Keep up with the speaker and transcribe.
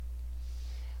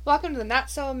Welcome to the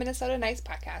Not So Minnesota Nice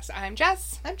podcast. I'm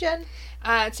Jess. I'm Jen.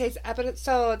 Today's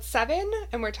episode 7,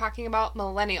 and we're talking about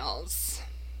millennials.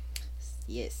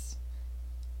 Yes.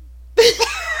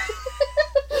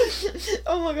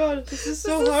 Oh my god, this is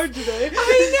so hard today.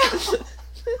 I know!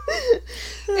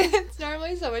 It's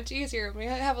normally so much easier when we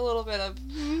have a little bit of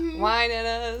wine in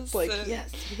us. Like,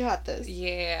 yes, we got this.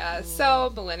 Yeah,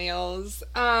 so millennials.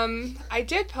 I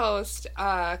did post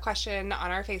a question on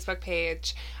our Facebook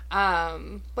page.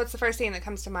 What's the first thing that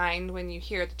comes to mind when you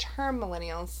hear the term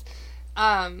millennials?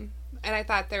 And I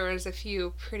thought there was a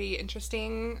few pretty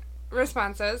interesting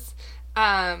responses.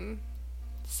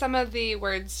 Some of the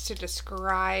words to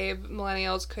describe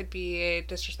millennials could be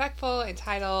disrespectful,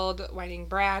 entitled, whining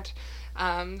brat.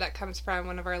 That comes from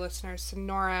one of our listeners,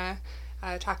 Sonora,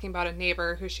 talking about a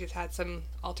neighbor who she's had some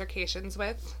altercations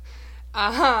with.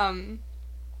 Apparently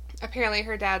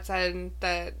her dad said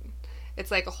that it's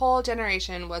like a whole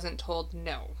generation wasn't told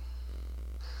no.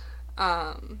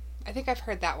 I think I've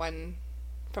heard that one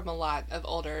from a lot of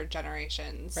older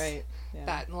generations. Right. Yeah.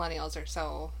 That millennials are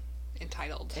so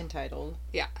entitled.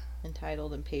 Yeah.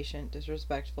 Entitled, impatient,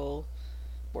 disrespectful,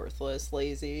 worthless,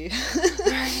 lazy.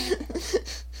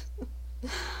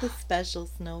 The special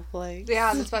snowflakes.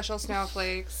 Yeah, the special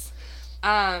snowflakes.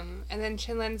 And then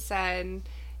Chinlin said,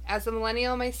 as a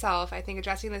millennial myself, I think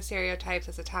addressing the stereotypes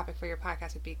as a topic for your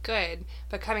podcast would be good,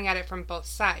 but coming at it from both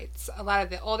sides. A lot of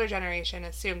the older generation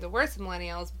assumed the worst of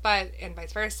millennials, but, and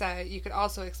vice versa, you could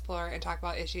also explore and talk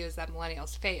about issues that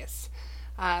millennials face.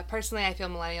 Personally, I feel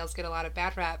millennials get a lot of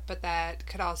bad rap, but that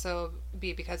could also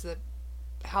be because of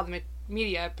how the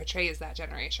media portrays that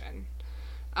generation.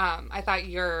 I thought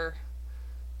your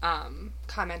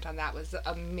comment on that was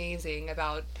amazing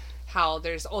about how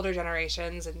there's older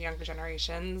generations and younger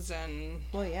generations and...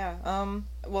 Well, yeah.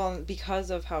 Well, because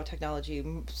of how technology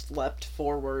leapt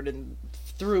forward and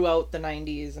throughout the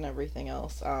 90s and everything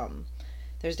else,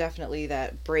 there's definitely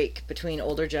that break between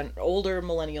older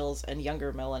millennials and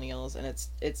younger millennials, and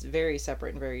it's very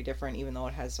separate and very different, even though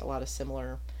it has a lot of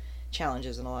similar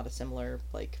challenges and a lot of similar,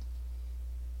 like,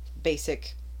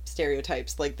 basic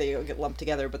stereotypes. Like, they get lumped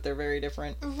together, but they're very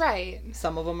different. Right.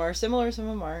 Some of them are similar, some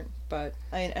of them aren't. But,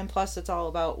 and plus, it's all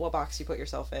about what box you put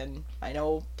yourself in. I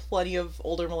know plenty of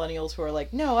older millennials who are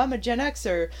like, no, I'm a Gen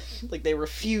Xer. Like, they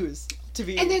refuse to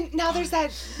be... And then now there's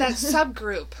that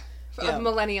subgroup of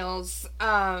millennials.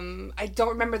 I don't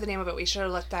remember the name of it. We should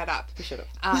have looked that up. We should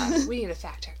have. We need a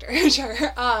fact checker.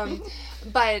 Sure.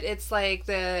 But it's like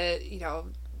the,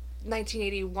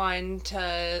 1981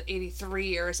 to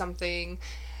 83 or something,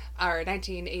 or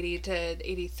 1980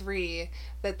 to 83,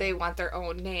 that they want their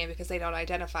own name because they don't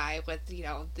identify with,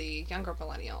 the younger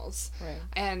millennials. Right.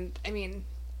 And, I mean,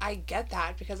 I get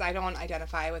that because I don't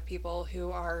identify with people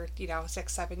who are,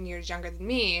 6-7 years younger than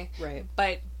me. Right.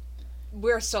 But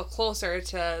we're still closer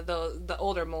to the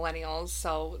older millennials,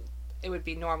 so it would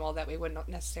be normal that we wouldn't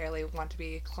necessarily want to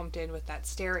be clumped in with that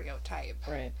stereotype.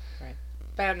 Right.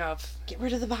 But I don't know if... Get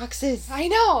rid of the boxes. I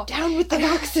know! Down with the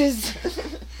boxes!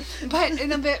 But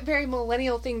in a very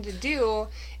millennial thing to do,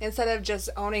 instead of just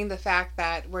owning the fact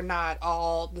that we're not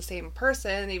all the same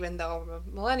person, even though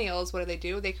millennials, what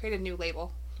do? They create a new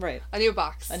label. Right. A new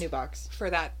box. For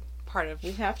that part of...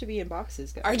 We have to be in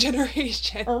boxes, guys. Our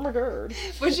generation. Oh my god.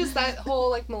 Which is that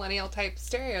whole, millennial type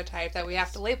stereotype that we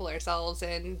have to label ourselves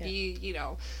and be,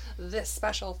 this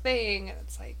special thing. And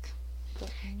it's like,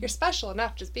 you're special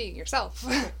enough just being yourself.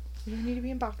 You don't need to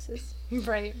be in boxes.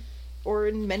 Right. Or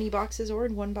in many boxes, or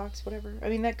in one box, whatever. I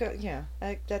mean,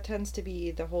 that tends to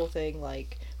be the whole thing,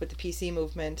 like, with the PC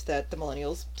movement that the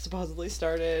millennials supposedly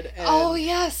started. And, oh,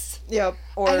 yes! Yep.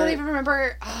 Or, I don't even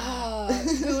remember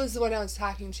who was the one I was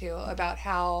talking to about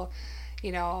how,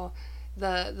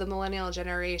 the millennial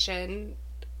generation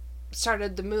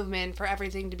started the movement for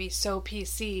everything to be so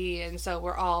PC, and so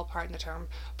we're all, pardon the term,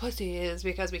 pussies,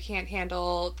 because we can't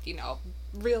handle,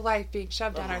 real life being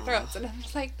shoved down our throats. And I'm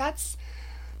just like,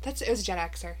 it was a Gen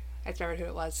Xer. I remembered who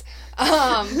it was.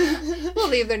 We'll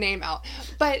leave their name out.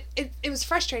 But it was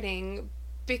frustrating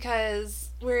because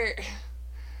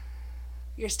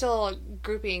you're still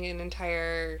grouping an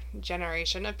entire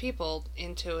generation of people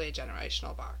into a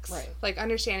generational box. Right. Like,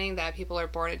 understanding that people are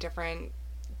born at different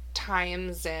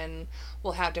times and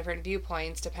will have different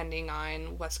viewpoints depending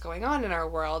on what's going on in our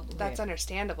world. That's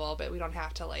understandable, but we don't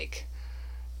have to,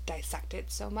 dissect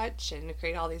it so much and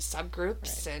create all these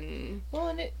subgroups. Right. And well,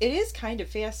 and it is kind of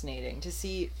fascinating to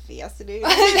see. Fascinating.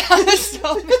 That was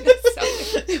so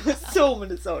Minnesotan. It was so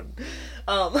Minnesotan.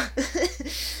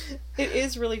 It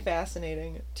is really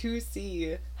fascinating to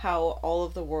see how all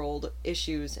of the world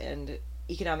issues and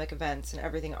economic events and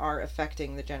everything are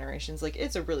affecting the generations. Like,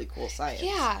 it's a really cool science.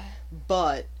 Yeah.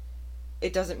 But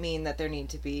it doesn't mean that there need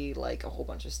to be, like, a whole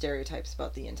bunch of stereotypes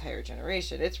about the entire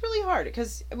generation. It's really hard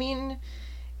because, I mean,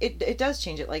 it does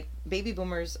change it. Like, baby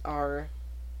boomers are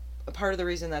a part of the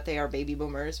reason that they are baby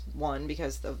boomers, one,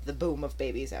 because of the boom of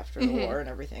babies after the war and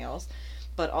everything else,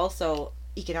 but also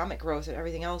economic growth and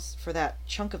everything else for that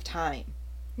chunk of time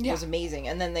was amazing.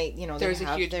 And then they, you know, there's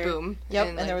a huge boom. Yep,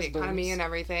 in, and there was the economy booms. and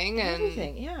everything. And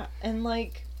everything, yeah. And,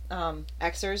 like,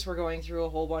 Xers were going through a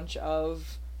whole bunch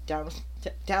of down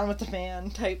with the man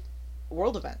type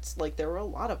world events. Like, there were a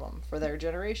lot of them for their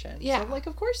generation. Yeah. So, like,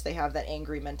 of course they have that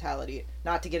angry mentality.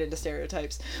 Not to get into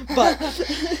stereotypes, but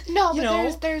no,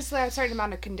 but there's a certain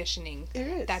amount of conditioning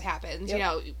there is. that happens. Yep. You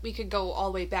know, we could go all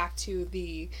the way back to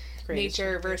the Greatest nature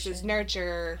generation. versus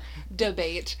nurture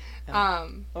debate.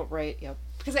 Oh, right, yep.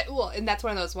 Because and that's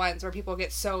one of those ones where people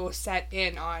get so set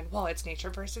in on, well, it's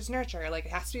nature versus nurture, like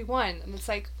it has to be one, and it's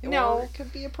like, no, Or it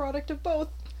could be a product of both.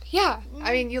 yeah.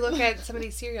 I mean, you look at some of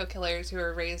these serial killers who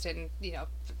are raised in, you know,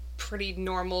 pretty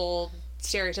normal,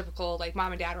 stereotypical, like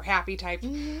mom and dad were happy type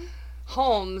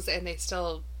homes, and they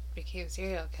still became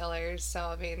serial killers. So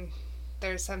I mean,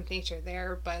 there's some nature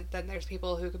there, but then there's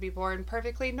people who could be born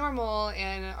perfectly normal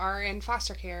and are in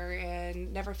foster care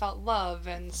and never felt love,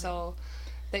 and so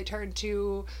they turn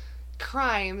to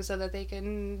crime so that they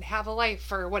can have a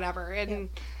life or whatever. And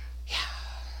yeah,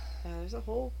 there's a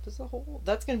whole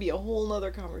that's gonna be a whole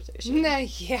nother conversation. yeah,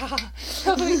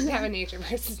 we can have a nature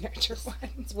versus nurture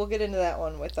one. We'll get into that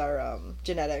one with our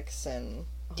genetics and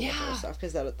a whole bunch of Yeah. other stuff,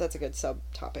 because that's a good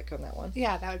subtopic on that one.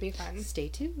 Yeah, that would be fun. Stay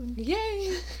tuned.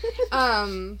 Yay!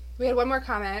 We had one more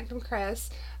comment from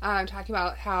Chris, talking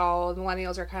about how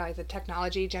millennials are kind of like the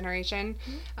technology generation.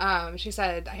 She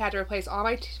said, I had to replace all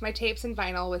my tapes and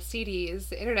vinyl with CDs.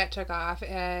 The internet took off,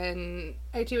 and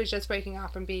IT was just breaking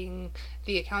off from being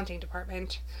the accounting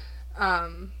department.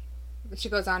 She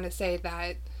goes on to say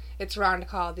that it's wrong to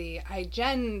call the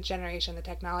iGen generation the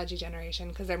technology generation,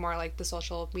 because they're more like the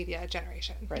social media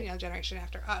generation, right. You know, generation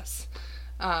after us,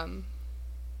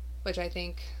 which I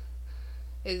think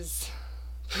is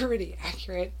pretty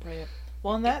accurate. Right.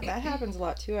 Well, and that happens a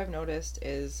lot too. I've noticed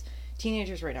is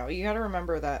teenagers right now. You got to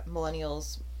remember that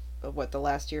millennials, the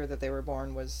last year that they were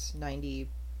born was 90.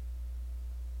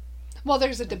 Well,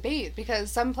 there's a debate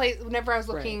because whenever I was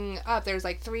looking up, there's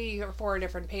like 3 or 4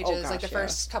 different pages, like the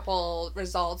first couple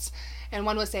results, and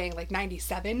one was saying like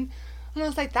 97, and I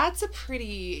was like, that's a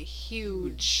pretty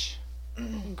huge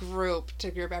group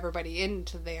to group everybody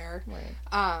into there.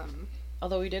 Right.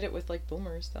 Although we did it with like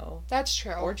boomers though. That's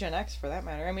true. Or Gen X for that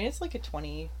matter. I mean, it's like a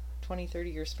 20, 30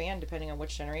 year span depending on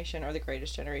which generation, or the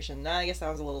greatest generation. Nah, I guess that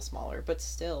was a little smaller, but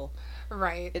still.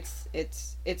 Right.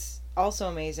 It's also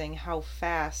amazing how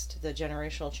fast the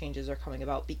generational changes are coming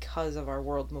about because of our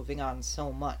world moving on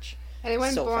so much.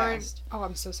 Anyone so born... fast. Oh,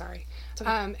 I'm so sorry.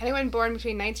 Okay. Anyone born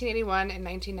between 1981 and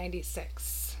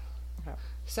 1996. Okay.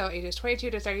 So ages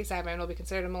 22 to 37 will be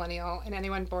considered a millennial, and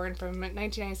anyone born from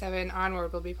 1997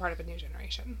 onward will be part of a new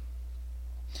generation.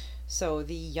 So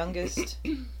the youngest,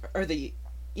 or the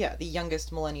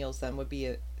youngest millennials then would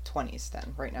be 20s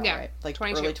then, right now, right? Like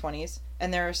 22. Early 20s.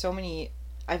 And there are so many,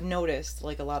 I've noticed,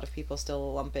 like a lot of people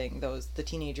still lumping the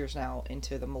teenagers now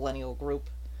into the millennial group.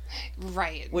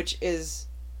 Right. Which is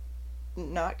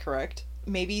not correct.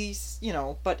 Maybe, you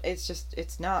know, but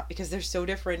it's not, because they're so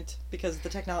different, because the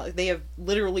technology, they have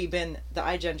literally been, the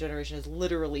iGen generation has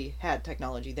literally had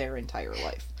technology their entire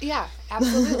life. Yeah,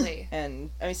 absolutely.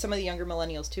 And, I mean, some of the younger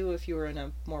millennials, too, if you were in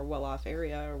a more well-off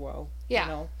area, or you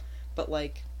know, but,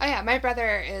 like... Oh, yeah, my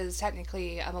brother is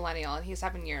technically a millennial, and he's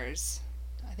 7 years,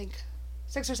 I think,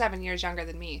 6 or 7 years younger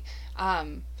than me.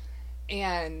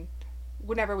 And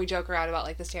whenever we joke around about,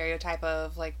 like, the stereotype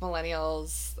of, like,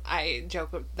 millennials, I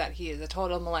joke that he is a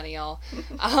total millennial,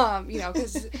 you know,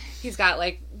 because he's got,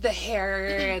 like, the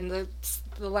hair and the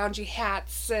loungy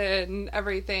hats and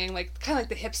everything, like, kind of like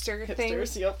the hipsters thing.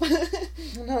 Yep.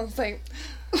 And I was like,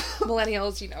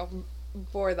 millennials, you know,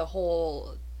 bore the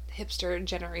whole hipster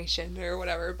generation or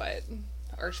whatever,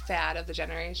 or fad of the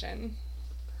generation.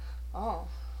 Oh.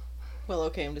 Willow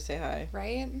came to say hi.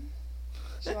 Right?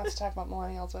 She wants to talk about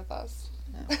millennials with us.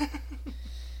 No.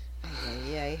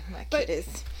 Yay, my kid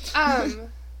is.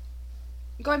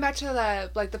 Going back to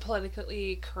the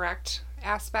politically correct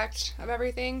aspect of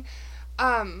everything,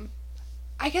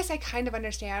 I guess I kind of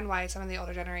understand why some of the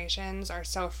older generations are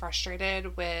so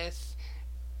frustrated with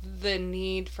the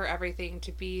need for everything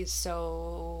to be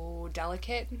so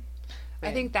delicate. Right.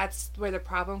 I think that's where the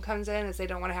problem comes in, is they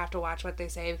don't want to have to watch what they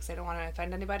say because they don't want to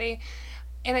offend anybody.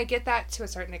 And I get that to a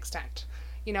certain extent.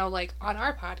 you know, like on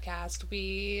our podcast,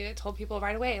 we told people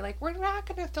right away, like, we're not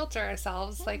going to filter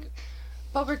ourselves, like,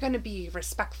 but we're going to be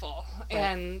respectful. Right.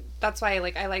 And that's why,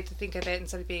 like, I like to think of it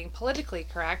instead of being politically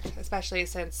correct, especially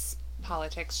since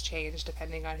politics change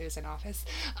depending on who's in office.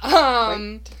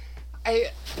 Right.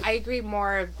 I agree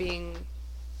more of being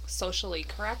socially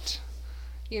correct.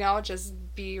 You know, just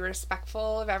be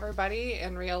respectful of everybody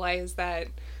and realize that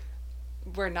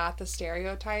we're not the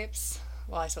stereotypes.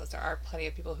 Well, I suppose there are plenty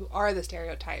of people who are the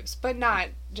stereotypes, but not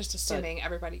just assuming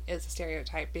everybody is a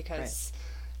stereotype because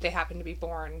they happen to be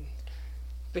born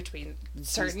between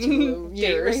certain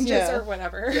date ranges or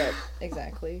whatever. Yep,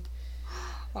 exactly.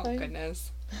 Oh,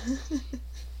 goodness.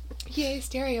 Yay,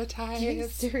 stereotypes. Yay,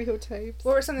 stereotypes.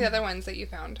 What were some of the other ones that you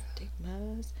found?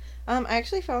 Stigmas. I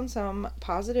actually found some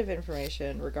positive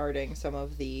information regarding some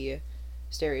of the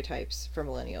stereotypes for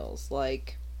millennials,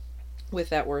 like with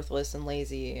that worthless and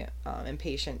lazy,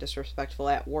 impatient, disrespectful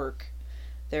at work.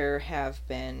 There have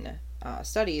been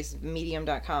studies.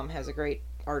 Medium.com has a great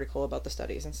article about the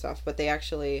studies and stuff, but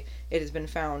it has been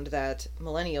found that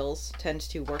millennials tend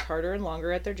to work harder and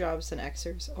longer at their jobs than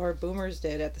Xers or boomers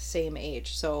did at the same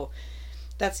age. So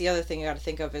that's the other thing you got to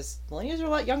think of is millennials are a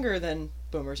lot younger than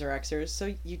boomers or Xers.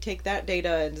 So you take that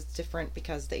data and it's different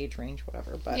because the age range,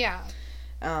 whatever. But yeah.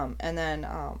 And then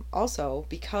also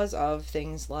because of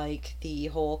things like the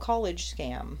whole college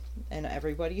scam, and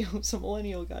everybody who's a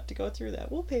millennial got to go through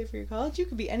that. We'll pay for your college. You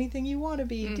could be anything you want to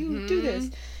be. Mm-hmm. Do this.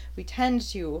 We tend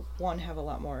to, have a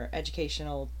lot more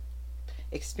educational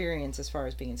experience as far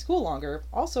as being in school longer.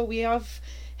 Also, we have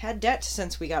had debt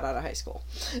since we got out of high school.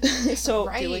 So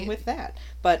dealing with that.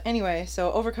 But anyway,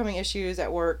 so overcoming issues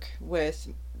at work with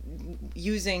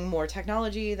using more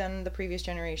technology than the previous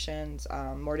generations,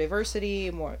 more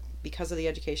diversity, more because of the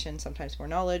education, sometimes more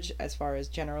knowledge as far as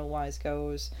general wise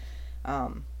goes.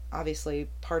 Obviously,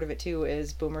 part of it too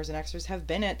is boomers and Xers have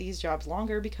been at these jobs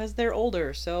longer because they're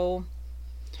older, so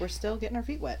we're still getting our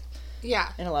feet wet.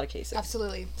 Yeah. In a lot of cases.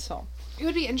 Absolutely. So it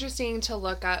would be interesting to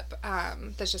look up,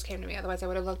 this just came to me, otherwise I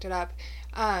would have looked it up,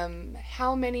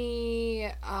 how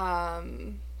many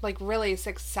like really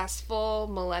successful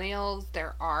millennials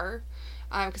there are.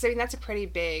 Because I mean that's a pretty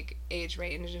big age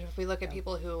range if we look at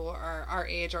people who are our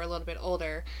age or a little bit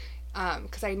older.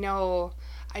 Because I know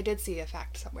I did see a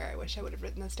fact somewhere, I wish I would have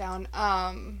written this down,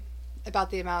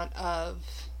 about the amount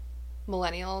of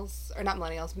millionaires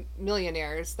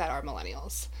that are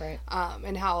millennials. Right.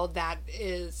 And how that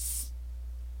is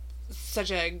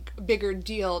such a bigger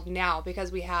deal now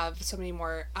because we have so many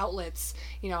more outlets,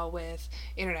 you know, with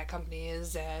internet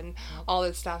companies and all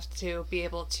this stuff to be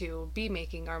able to be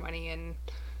making our money and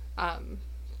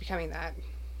becoming that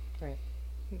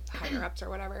higher ups or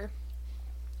whatever.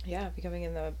 Yeah, becoming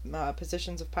in the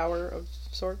positions of power of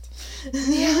sorts.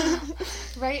 Yeah,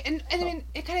 right. And I mean,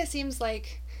 it kind of seems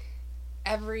like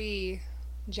every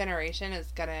generation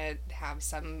is gonna have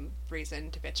some reason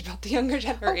to bitch about the younger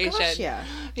generation. Oh gosh, yeah.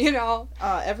 You know?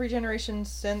 Every generation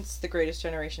since the greatest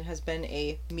generation has been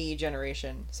a me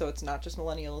generation. So it's not just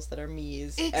millennials that are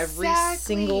me's. Exactly. Every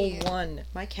single one.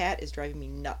 My cat is driving me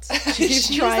nuts.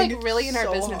 She's trying like really in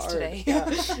our business hard. Today.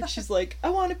 Yeah. She's like, I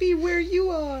want to be where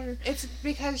you are. It's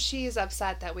because she's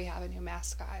upset that we have a new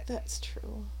mascot. That's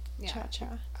true. Yeah. Cha-cha.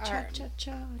 Our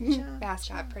Cha-cha-cha.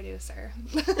 mascot producer.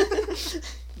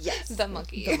 Yes. The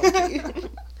monkey.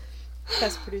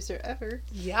 Best producer ever.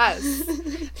 Yes.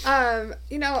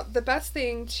 You know, the best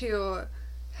thing to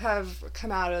have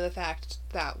come out of the fact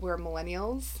that we're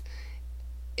millennials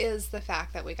is the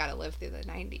fact that we got to live through the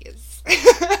 90s.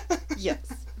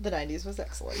 Yes. The 90s was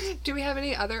excellent. Do we have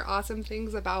any other awesome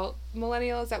things about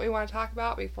millennials that we want to talk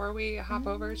about before we hop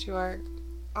over to our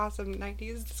awesome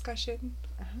 90s discussion?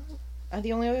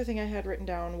 The only other thing I had written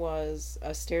down was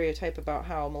a stereotype about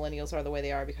how millennials are the way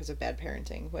they are because of bad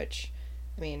parenting, which,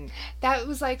 I mean... That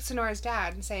was like Sonora's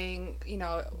dad saying, you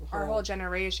know, our whole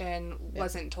generation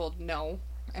wasn't told no,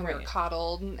 and we were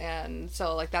coddled, and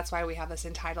so, like, that's why we have this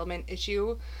entitlement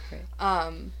issue. Right.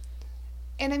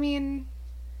 And I mean,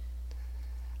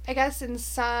 I guess in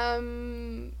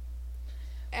some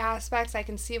aspects I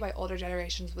can see why older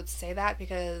generations would say that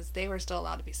because they were still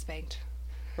allowed to be spanked.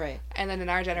 Right. And then in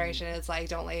our generation, it's like,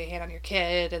 don't lay a hand on your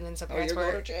kid. And then some parents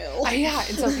were... to jail. Yeah.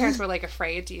 And some parents were, like,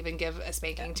 afraid to even give a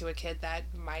spanking to a kid that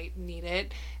might need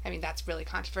it. I mean, that's really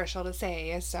controversial to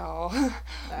say, so...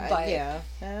 but, yeah.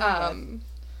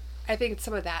 I think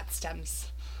some of that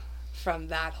stems from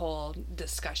that whole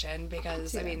discussion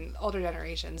because, I mean, older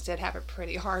generations did have it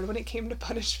pretty hard when it came to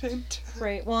punishment.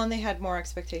 Right. Well, and they had more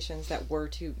expectations that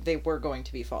they were going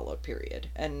to be followed, period.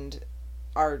 And...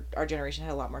 Our generation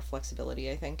had a lot more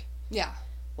flexibility, I think. Yeah.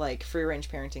 Like,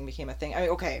 free-range parenting became a thing. I mean,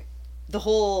 okay, the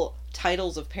whole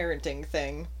titles of parenting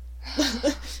thing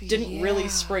didn't really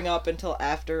spring up until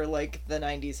after, like, the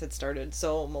 90s had started,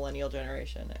 so millennial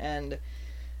generation. And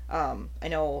I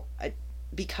know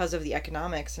because of the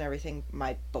economics and everything,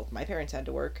 both my parents had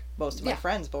to work. Most of my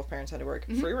friends, both parents had to work.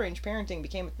 Free range parenting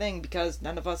became a thing because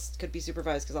none of us could be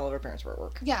supervised because all of our parents were at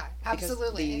work. Yeah,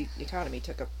 absolutely. Because the economy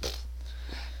took a...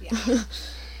 Yeah.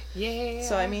 Yeah.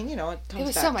 So, I mean, it comes back to that. It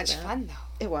was so much fun, though.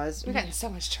 It was. We got in so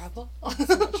much trouble.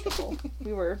 So much trouble.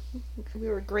 We were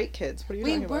great kids. What are you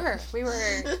talking about? We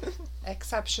were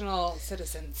exceptional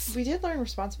citizens. We did learn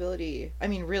responsibility. I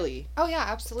mean, really. Oh, yeah,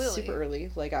 absolutely. Super early.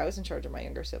 Like, I was in charge of my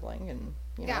younger sibling, and,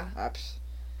 you know.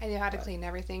 I knew how to clean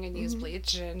everything and use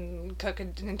bleach and cook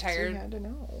an entire so you had to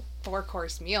know.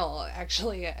 4-course meal,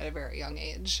 actually, at a very young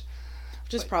age.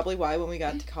 Which is probably why when we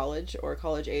got to college or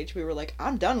college age, we were like,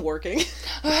 I'm done working.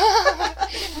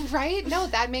 Right? No,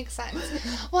 that makes sense.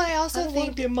 Well, I also don't want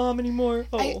to be a mom anymore.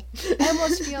 Oh. I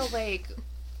almost feel like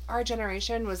our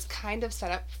generation was kind of set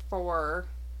up for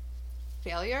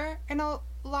failure in a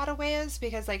lot of ways,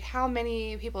 because, like, how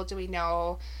many people do we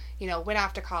know, went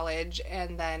off to college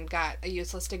and then got a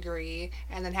useless degree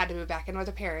and then had to move back in with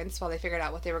their parents while they figured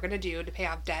out what they were going to do to pay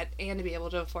off debt and to be able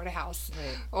to afford a house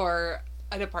or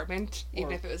an apartment,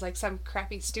 even if it was like some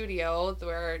crappy studio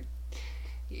where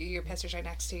your pisser's right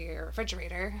next to your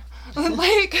refrigerator.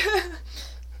 Like,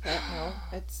 no,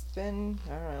 it's been,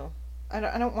 I don't know.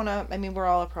 I don't want to, I mean, we're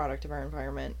all a product of our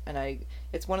environment, and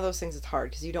it's one of those things that's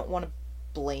hard because you don't want to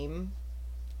blame,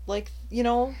 like,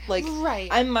 right.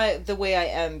 I'm the way I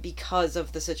am because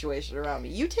of the situation around me.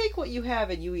 You take what you have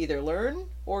and you either learn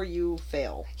or you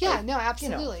fail. Yeah, no,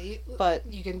 absolutely.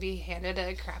 But you can be handed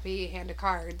a crappy hand of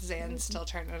cards and still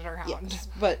turn it around. Yes,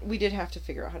 but we did have to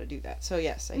figure out how to do that. So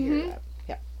yes, I hear that.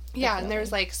 Yeah. Yeah, definitely. And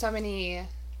there's like so many,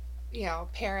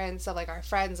 parents of like our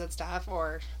friends and stuff,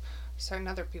 or certain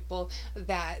other people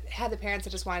that had the parents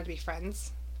that just wanted to be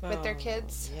friends with their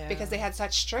kids because they had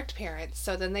such strict parents.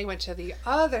 So then they went to the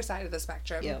other side of the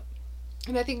spectrum. Yep.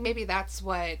 And I think maybe that's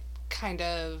what kind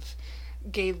of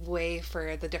gave way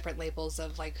for the different labels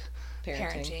of like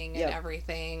parenting and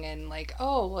everything, and like,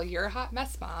 oh, well, you're a hot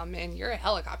mess mom and you're a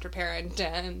helicopter parent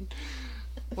and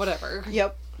whatever.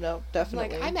 Yep. No,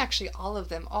 definitely. Like, I'm actually all of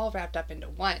them all wrapped up into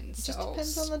one. It just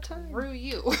depends on the time. Screw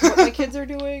you. What my kids are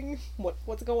doing,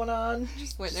 what's going on.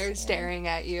 Just when they're staring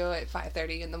at you at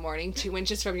 5:30 in the morning, 2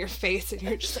 inches from your face, and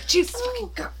you're just like, Jesus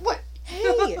fucking God, what?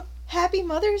 Hey, happy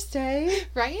Mother's Day.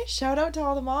 Right? Shout out to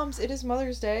all the moms. It is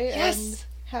Mother's Day. Yes. And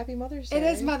happy Mother's Day. It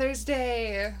is Mother's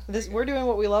Day. We're doing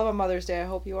what we love on Mother's Day. I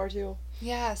hope you are too.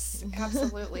 Yes,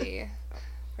 absolutely.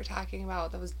 We're talking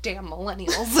about those damn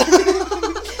millennials.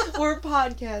 We're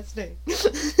podcasting.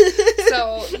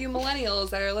 So, you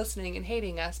millennials that are listening and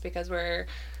hating us because we're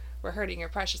hurting your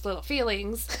precious little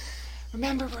feelings,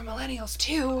 remember we're millennials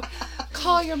too.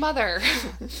 Call your mother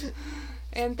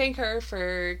and thank her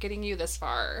for getting you this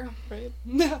far. Right?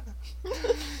 Yeah.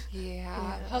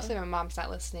 Hopefully my mom's not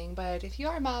listening, but if you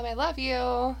are, Mom, I love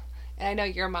you. And I know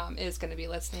your mom is going to be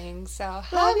listening, so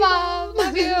hi, Mom.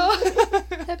 Love you.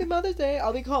 Happy Mother's Day.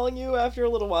 I'll be calling you after a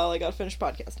little while. I got to finish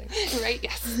podcasting. Right,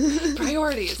 yes.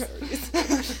 Priorities.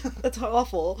 That's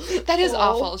awful. That is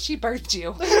awful. She birthed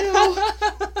you.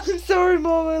 I know. I'm sorry,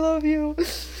 Mom. I love you.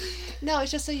 No,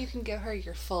 it's just so you can give her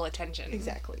your full attention.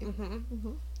 Exactly. Mm-hmm.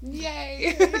 Mm-hmm.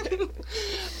 Yay.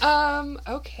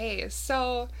 Okay,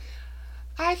 so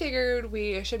I figured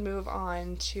we should move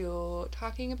on to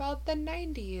talking about the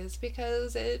 90s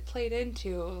because it played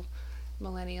into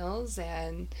millennials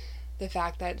and the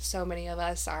fact that so many of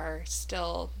us are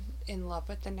still in love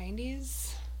with the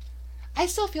 90s. I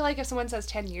still feel like if someone says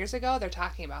 10 years ago, they're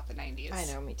talking about the 90s. I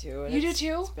know, me too. And you do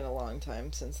too? It's been a long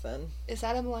time since then. Is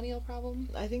that a millennial problem?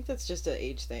 I think that's just an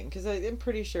age thing, because I'm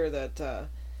pretty sure that...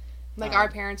 like our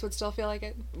parents would still feel like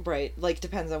it? Right. Like,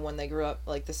 depends on when they grew up,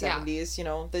 like the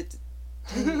 70s, that...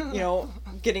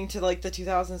 getting to like the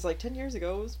 2000s, like 10 years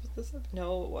ago was this?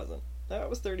 No, it wasn't. That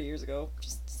was 30 years ago.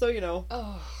 Just so you know.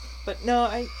 Oh. But no,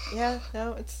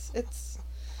 it's it's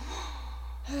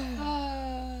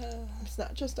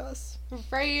not just us.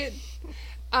 Right.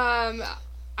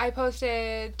 I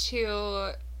posted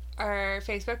to our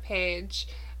Facebook page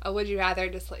a would you rather,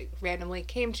 just like randomly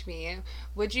came to me.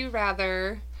 Would you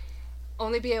rather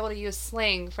only be able to use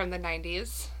slang from the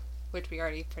 90s, which we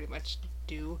already pretty much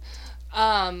do,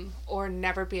 or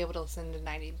never be able to listen to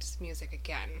 90s music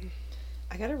again?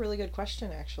 I got a really good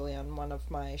question actually on one of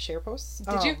my share posts.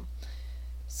 Did you?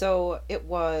 So it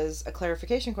was a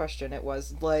clarification question. It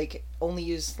was like only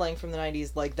use slang from the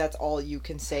 90s, like that's all you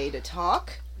can say to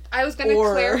talk. I was going to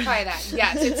clarify that.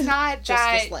 Yes, it's not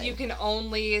that slang. you can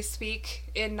only speak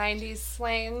in 90s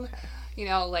slang. You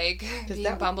know, like being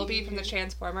that would Bumblebee be- from the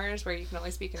Transformers, where you can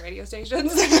only speak in radio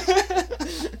stations.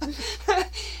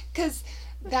 Because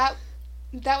that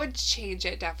would change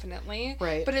it, definitely.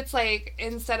 Right. But it's like,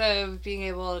 instead of being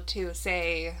able to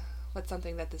say, what's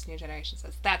something that this new generation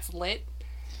says, that's lit,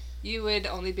 you would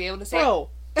only be able to say... Bro.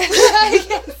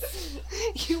 Yes.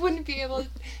 You wouldn't be able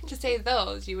to say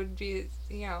those. You would be,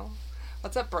 you know,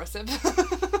 what's up, brosip?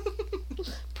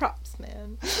 Props,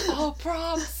 man. Oh,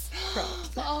 props.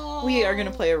 Props. Oh. We are going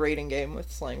to play a rating game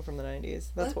with slang from the 90s.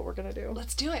 That's what we're going to do.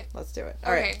 Let's do it. Let's do it.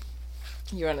 All Okay. right.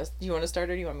 You want to start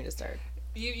or do you want me to start?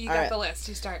 You All got right. the list.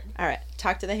 You start. All right.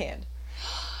 Talk to the hand.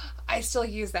 I still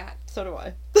use that. So do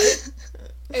I.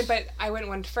 But I went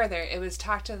one further. It was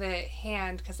talk to the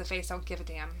hand because the face don't give a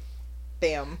damn.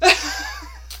 Bam.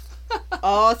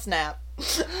 Oh, snap.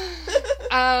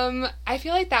 I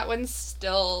feel like that one's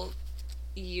still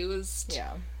used.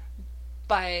 Yeah.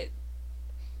 But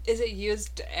is it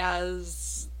used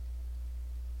as...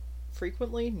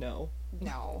 Frequently? No.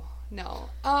 No.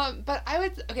 But I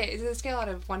would... Okay, is it a scale out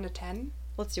of 1 to 10?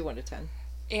 Let's do 1 to 10.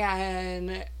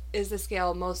 And is the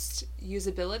scale most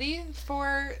usability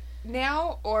for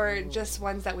now, or just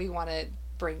ones that we want to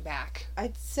bring back?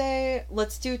 I'd say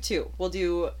let's do 2. We'll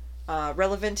do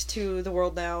relevant to the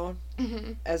world now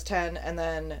as 10, and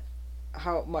then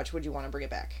how much would you want to bring it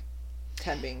back?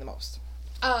 10 being the most.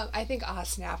 I think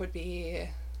snap would be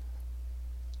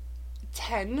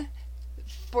 10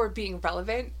 for being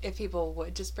relevant if people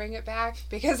would just bring it back.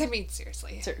 Because, I mean,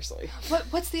 seriously.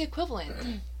 What's the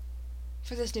equivalent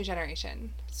for this new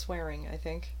generation? Swearing, I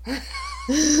think.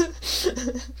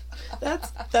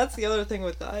 That's the other thing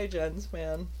with the iGens,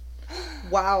 man.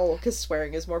 Wow, because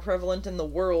swearing is more prevalent in the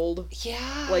world.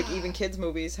 Yeah. Like, even kids'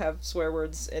 movies have swear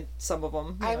words in some of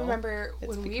them. I remember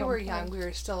when we become were young, we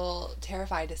were still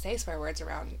terrified to say swear words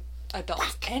around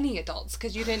adults, any adults,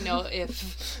 because you didn't know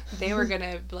if they were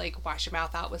gonna like wash your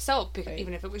mouth out with soap, Right.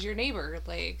 even if it was your neighbor.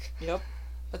 Like, Yep.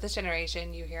 but this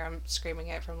generation, you hear them screaming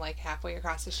it from like halfway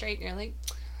across the street, and you're like,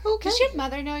 Okay. does your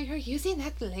mother know you're using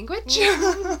that language?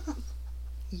 Yup.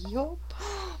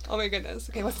 Oh my goodness.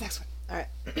 Okay, what's the next one? Alright.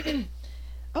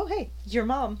 Oh, hey, your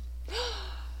mom.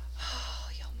 Oh,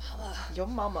 yo mama. Yo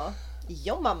mama.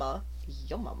 Yo mama.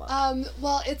 Yo mama.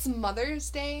 Well, it's Mother's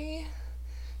Day,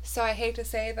 so I hate to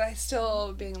say that I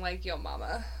still being like yo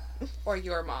mama or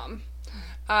your mom.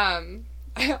 I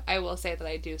will say that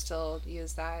I do still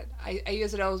use that. I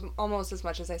use it almost as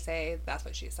much as I say that's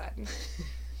what she said.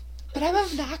 But I'm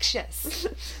obnoxious.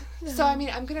 So, I mean,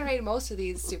 I'm going to rate most of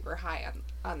these super high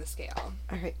on the scale.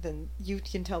 Alright, then you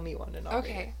can tell me one and I'll read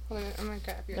Okay. Hold on, I'm going to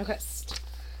grab your Okay. list.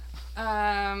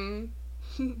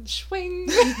 Swing.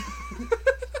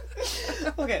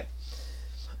 it. Okay.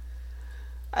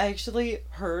 I actually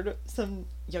heard some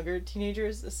younger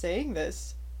teenagers saying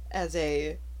this as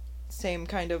a same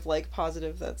kind of, like,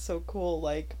 positive, that's so cool,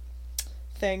 like,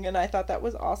 thing, and I thought that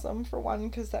was awesome, for one,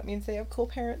 because that means they have cool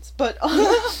parents, but,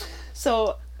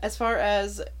 so, as far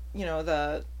as, you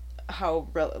know, how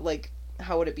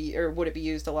would it be, or would it be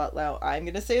used a lot now, I'm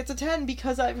gonna say it's a 10,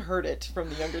 because I've heard it from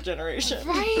the younger generation.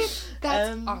 Right?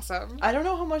 That's awesome. I don't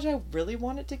know how much I really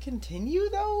want it to continue,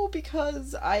 though,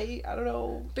 because I don't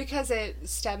know. Because it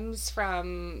stems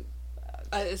from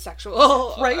a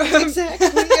sexual... Right, exactly,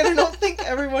 and I don't think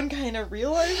everyone kind of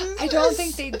realizes I don't this.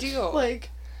 think they do. Like,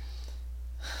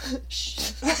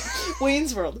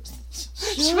 Wayne's World.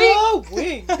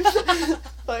 Swing.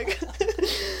 Like,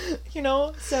 you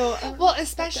know, so... Well,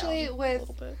 especially a with...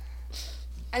 little bit.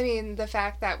 I mean, the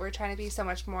fact that we're trying to be so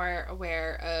much more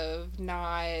aware of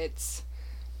not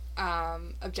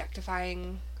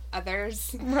objectifying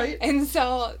others. Right. And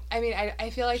so, I mean, I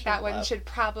feel like that Shut one up. should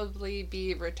probably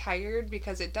be retired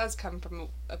because it does come from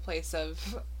a place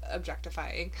of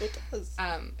objectifying. It does.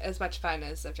 As much fun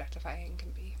as objectifying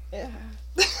can be. Yeah.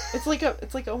 It's like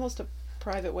almost a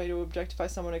private way to objectify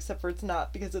someone, except for it's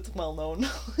not, because it's well known.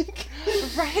 Like,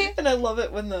 Right? and I love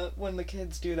it when the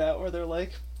kids do that, where they're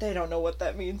like, they don't know what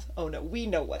that means. Oh no, we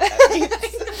know what that means.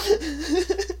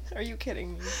 Are you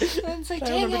kidding me? And it's like, I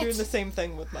dang remember it. doing the same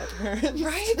thing with my parents.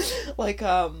 Right? Like,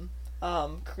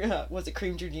 was it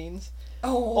creamed your jeans?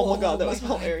 Oh, Oh my god, that was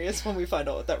God. hilarious when we find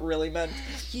out what that really meant.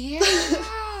 Yeah.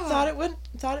 Thought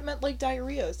it meant like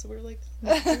diarrhea, so we were like,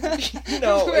 no,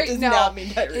 it Right, does no, not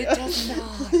mean diarrhea. It does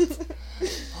not.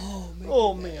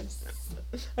 Oh man.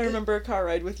 I remember a car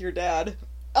ride with your dad.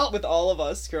 Oh. With all of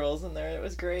us girls in there. It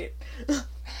was great. I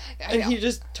And know. he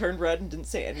just turned red and didn't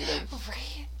say anything.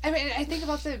 Right. I mean, I think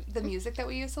about the music that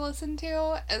we used to listen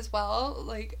to as well.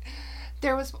 Like,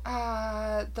 there was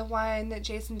the one that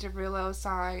Jason Derulo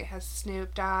song. It has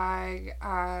Snoop Dogg.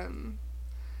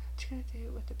 What you gonna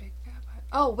do with the big fat butt?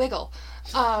 Oh, Wiggle.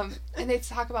 And they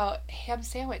talk about ham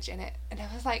sandwich in it, and I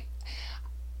was like,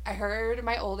 I heard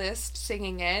my oldest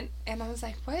singing it, and I was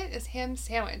like, what is ham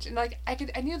sandwich? And like, I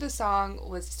knew the song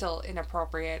was still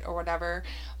inappropriate or whatever,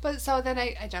 but so then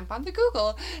I jump on the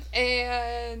Google,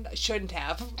 and I shouldn't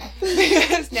have,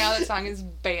 because now the song is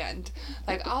banned.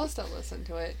 Like, I'll still listen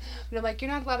to it, but I'm like,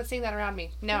 you're not allowed to sing that around me.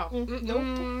 No.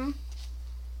 Nope.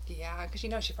 Yeah, because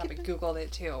she probably Googled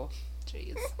it too.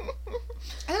 Jeez.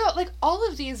 I don't know, like, all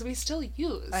of these we still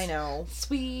use. I know.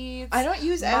 Sweets. I don't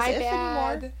use as if bad.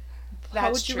 anymore. That's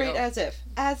How would you true. rate as if?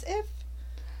 As if?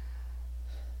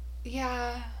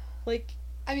 Yeah. Like,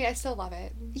 I mean, I still love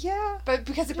it. yeah. But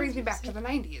because it brings me back to the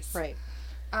 90s. Right.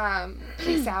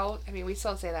 Peace Out. I mean, we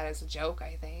still say that as a joke,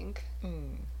 I think.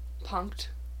 Punked.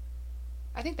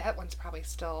 I think that one's probably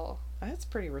still... That's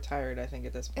pretty retired, I think,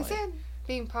 at this point. Is it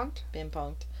being punked? Being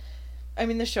punked. I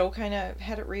mean, the show kind of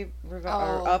had it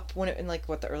or up when it, in, like,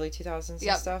 what, the early 2000s and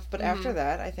stuff. But after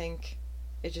that, I think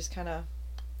it just kind of...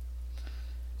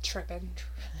 Tripping.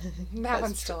 That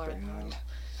one's still around.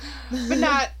 But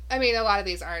not... I mean, a lot of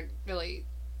these aren't really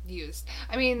used.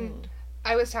 I mean,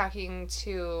 I was talking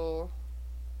to...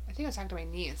 I think I was talking to my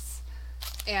niece.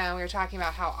 And we were talking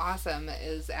about how awesome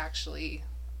is actually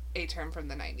a term from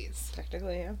the 90s.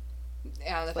 Technically, yeah.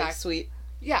 And the like fact... sweet.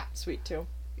 Yeah. Sweet, too.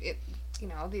 It,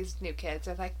 these new kids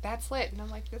are like, that's lit. And I'm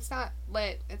like, it's not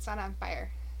lit. It's not on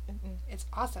fire. It's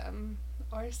awesome.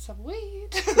 Or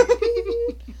sweet.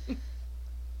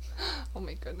 Oh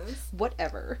my goodness.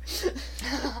 Whatever.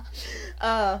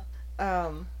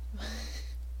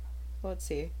 Let's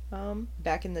see.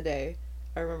 Back in the day.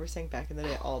 I remember saying back in the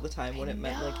day all the time when it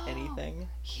meant like anything.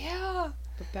 Yeah.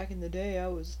 But back in the day, I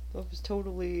was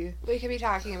totally... We could be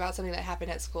talking about something that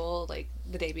happened at school like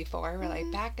the day before. We're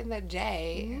like, back in the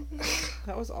day.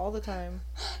 That was all the time.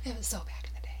 It was so back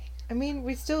in the day. I mean,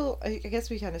 we still... I guess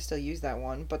we kind of still use that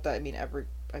one, but I mean,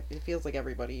 it feels like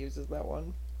everybody uses that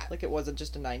one. Like, it wasn't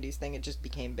just a 90s thing, it just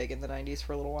became big in the 90s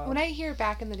for a little while. When I hear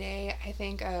back in the day, I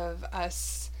think of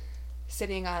us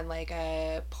sitting on, like,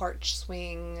 a porch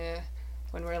swing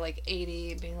when we're, like,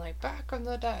 80, being like, back in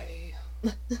the day,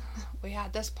 we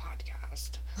had this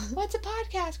podcast. What's a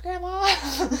podcast, Grandma?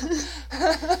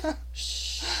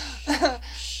 Shh.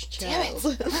 Damn it.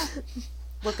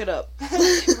 Look it up.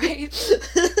 Right?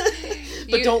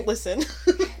 But don't listen.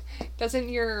 Doesn't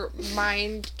your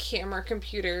mind camera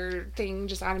computer thing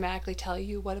just automatically tell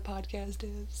you what a podcast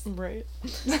is? Right.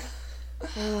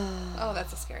 Oh,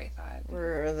 that's a scary thought.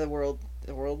 Where the world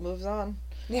moves on.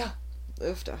 Yeah.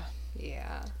 Oofta.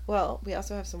 Yeah. Well, we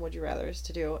also have some Would You Rathers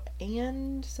to do,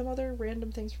 and some other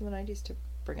random things from the 90s to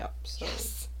bring up. So.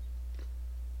 Yes.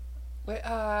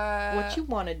 What you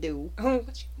want to do?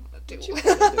 What you want to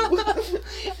do?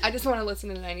 I just want to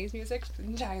listen to the 90s music the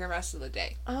entire rest of the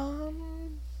day.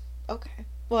 Okay.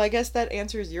 Well, I guess that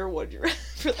answers your Would You Rather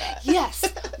for that. Yes.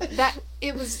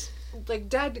 It was like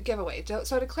dead giveaway.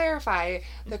 So to clarify,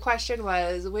 the question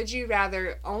was, would you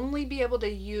rather only be able to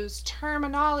use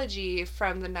terminology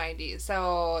from the 90s?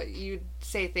 So you'd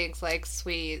say things like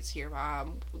sweets, your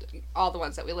mom, all the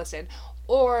ones that we listed,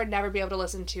 or never be able to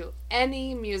listen to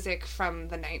any music from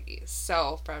the 90s.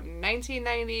 So from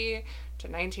 1990 to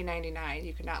 1999,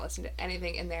 you could not listen to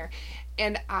anything in there.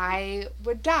 And I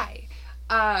would die.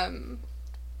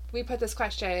 We put this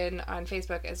question on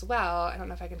Facebook as well. I don't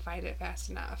know if I can find it fast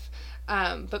enough.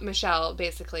 But Michelle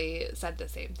basically said the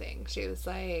same thing. She was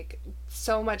like,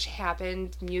 so much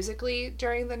happened musically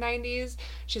during the 90s.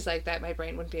 She's like, that my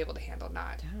brain wouldn't be able to handle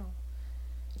not. No.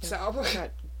 So. We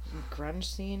got grunge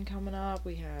scene coming up.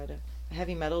 We had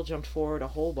heavy metal jumped forward a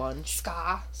whole bunch.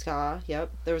 Ska,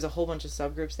 yep. There was a whole bunch of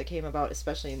subgroups that came about,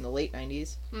 especially in the late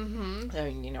 90s. Mm-hmm. I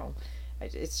mean,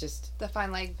 it's just... The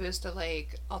fun, like, boost of,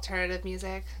 like, alternative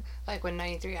music. Like when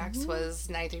 93X was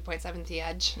 93.7 The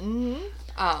Edge.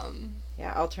 Mm-hmm.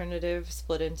 Yeah, alternative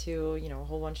split into, a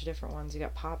whole bunch of different ones. You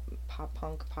got pop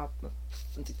punk,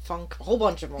 funk, a whole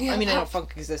bunch of them. Yeah, I mean, I know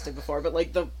funk existed before, but,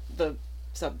 like, the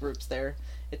subgroups there,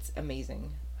 it's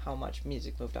amazing how much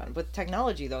music moved on. With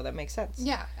technology, though, that makes sense.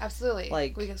 Yeah, absolutely.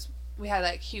 Like... We had,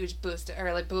 like, huge boost,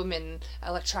 or, like, boom in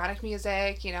electronic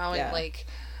music, and, like...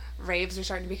 Raves are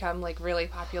starting to become, like, really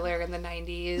popular in the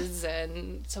 90s,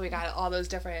 and so we got all those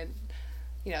different,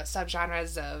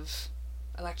 subgenres of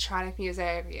electronic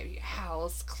music,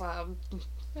 house, club.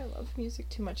 I love music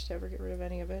too much to ever get rid of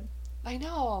any of it. I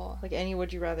know. Like, any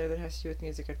Would You Rather that has to do with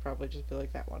music, I'd probably just be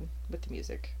like that one, with the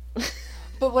music.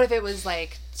 But what if it was,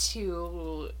 like,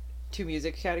 two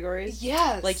music categories?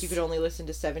 Yes. Like, you could only listen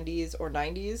to 70s or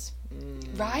 90s?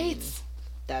 Right.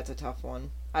 That's a tough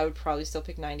one. I would probably still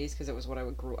pick 90s because it was what I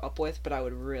grew up with, but I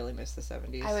would really miss the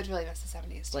 70s. I would really miss the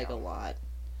 70s too. Like a lot.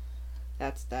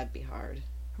 That'd be hard.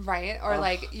 Right? Or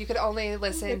like you could only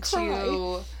listen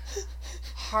to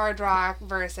hard rock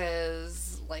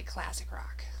versus like classic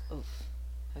rock. Oof.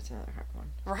 That's another hard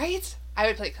one. Right? I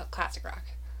would play classic rock.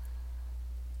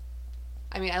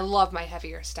 I mean, I love my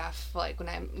heavier stuff, like when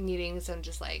I'm needing some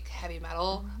just like heavy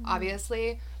metal,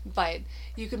 obviously. But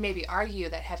you could maybe argue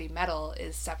that heavy metal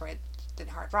is separate than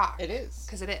hard rock. It is.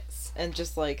 Because it is. And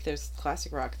just like there's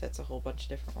classic rock that's a whole bunch of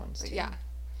different ones too. Yeah.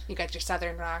 You got your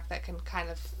southern rock that can kind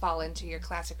of fall into your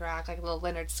classic rock, like a little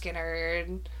Leonard Skinner.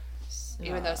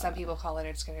 Even though some people call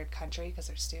Leonard Skinner country because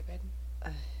they're stupid.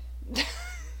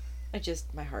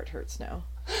 My heart hurts now.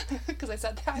 Because I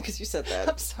said that. Because you said that.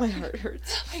 I'm sorry. My heart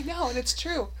hurts. I know, and it's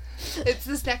true. It's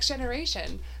this next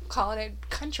generation calling it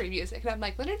country music. And I'm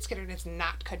like, Leonard Skinner is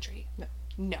not country. No.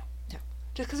 No. No.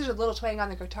 Just because there's a little twang on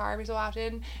the guitar every so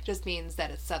often just means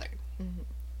that it's southern. Mm-hmm.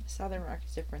 Southern rock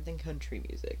is different than country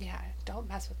music. Yeah, don't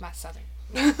mess with my southern.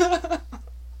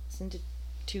 Listen to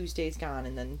Tuesday's Gone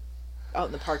and then out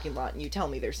in the parking lot and you tell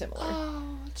me they're similar.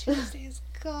 Oh, Tuesday's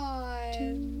gone.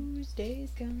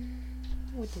 Tuesday's gone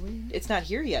with the wind. It's not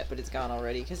here yet, but it's gone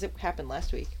already because it happened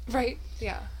last week. Right,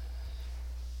 yeah.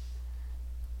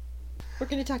 We're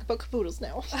going to talk about caboodles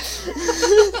now.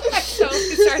 I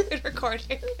totally started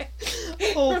recording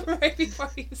right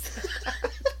before you said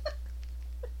that.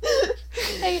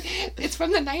 Hey, it's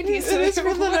from the 90s. It is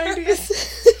from the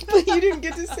 90s. But you didn't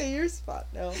get to say your spot,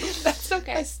 no. That's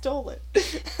okay. I stole it.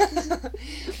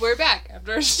 We're back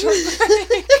after a short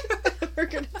break. We're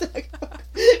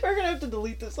gonna have to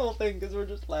delete this whole thing because we're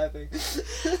just laughing.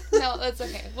 No, that's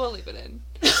okay. We'll leave it in.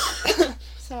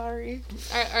 Sorry.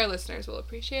 Our listeners will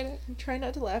appreciate it. Try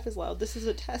not to laugh as loud. This is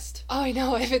a test. Oh, I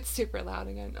know. If it's super loud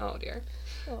again. Oh, dear.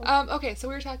 Oh. Okay, so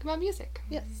we were talking about music.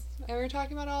 Yes. And we were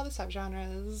talking about all the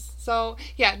subgenres. So,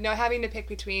 yeah, no, having to pick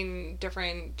between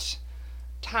different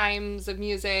times of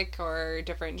music or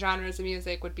different genres of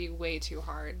music would be way too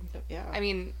hard. Yeah. I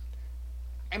mean,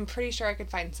 I'm pretty sure I could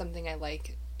find something I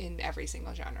like in every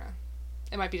single genre.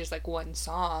 It might be just like one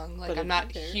song. Like, I'm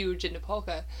not huge into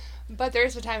polka. But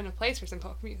there's a time and a place for some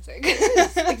polka music.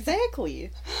 Yes, exactly.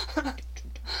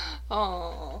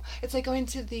 Oh. It's like going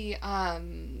to the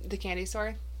candy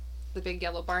store. The big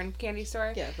yellow barn candy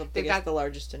store. Yeah, the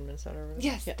largest in Minnesota.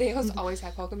 Yes, yeah. They always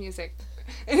have polka music.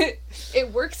 And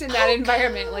it works in that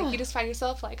environment. Like, you just find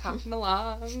yourself, like, hopping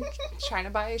along, trying to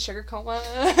buy a sugar coma.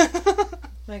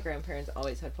 My grandparents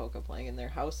always had polka playing in their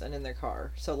house and in their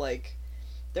car. So, like,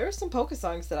 there are some polka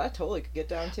songs that I totally could get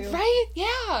down to. Right?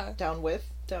 Yeah.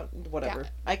 Whatever.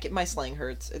 My slang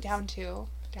hurts. It's down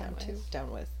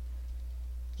with.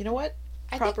 You know what?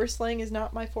 Proper slang is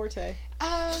not my forte.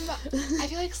 I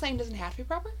feel like slang doesn't have to be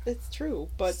proper. It's true,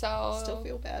 but still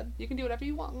feel bad. You can do whatever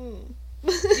you want.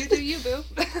 You do you, boo.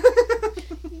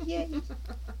 Yay.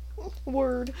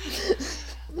 Word.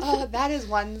 That is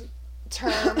one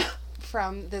term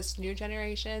from this new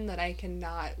generation that I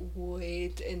cannot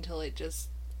wait until it just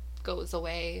goes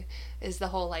away, is the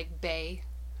whole, like, bae.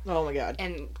 Oh my god.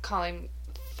 And calling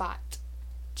thought.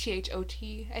 Thot,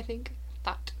 I think.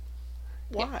 Thought.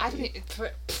 Why? Yeah,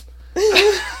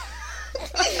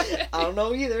 I don't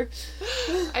know either.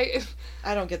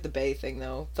 I don't get the bae thing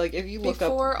though. Like, if you look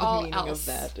up the meaning of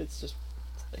that, it's just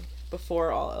like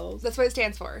before all else. That's what it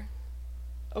stands for.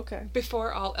 Okay.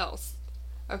 Before all else.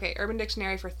 Okay, Urban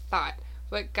Dictionary for thought.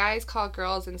 What guys call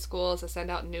girls in schools to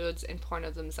send out nudes and porn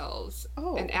of themselves.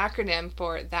 Oh. An acronym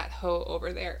for that hoe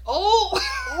over there. Oh!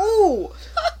 Oh!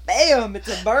 Bam! It's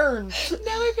a burn. Now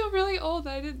I feel really old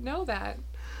that I didn't know that.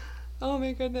 Oh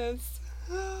my goodness.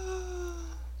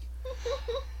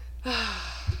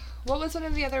 What was one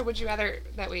of the other would you rather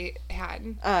that we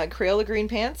had? Crayola green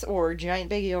pants or giant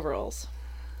baggy overalls?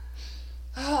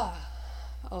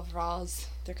 Overalls.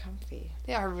 They're comfy.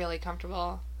 They are really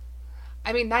comfortable.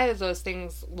 I mean, neither of those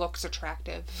things looks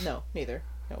attractive. No, neither.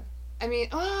 No. I mean,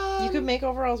 you could make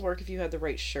overalls work if you had the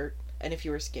right shirt and if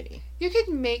you were skinny. You could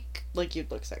make... Like,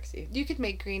 you'd look sexy. You could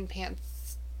make green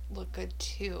pants look good,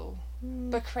 too.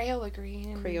 But Crayola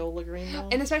green. Crayola green, though?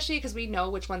 And especially because we know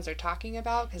which ones they're talking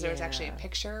about, because there was actually a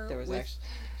picture. There was actually...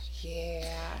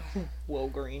 Yeah. Whoa,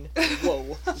 green.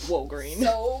 Whoa, green.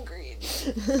 So green.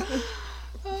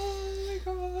 Oh my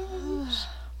gosh.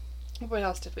 What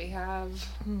else did we have?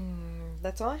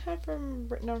 That's all I had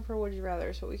written down for Would You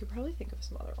Rather, so we could probably think of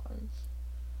some other ones.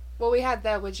 Well, we had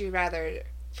the Would You Rather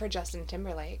for Justin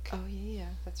Timberlake. Oh, yeah,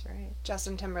 that's right.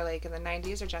 Justin Timberlake in the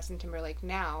 90s or Justin Timberlake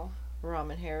now?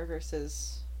 Ramen hair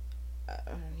versus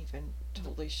I don't even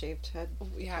totally shaved head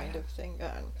Yeah. kind of thing.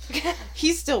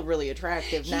 He's still really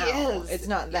attractive He now. is. It's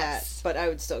not that, Yes. but I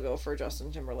would still go for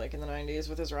Justin Timberlake in the 90s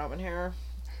with his ramen hair.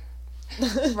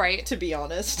 Right. To be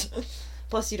honest.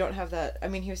 Plus, you don't have that. I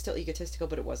mean, he was still egotistical,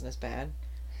 but it wasn't as bad.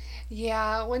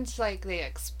 Yeah, once like they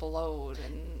explode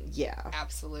and Yeah.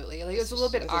 absolutely, like it was a little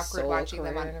bit As a awkward solo watching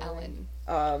them career on and everything.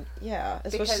 Ellen. Yeah,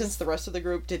 especially Because since the rest of the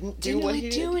group didn't do Didn't what really he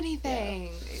do did.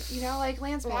 anything. You know, like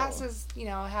Lance Bass Oh. has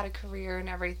had a career and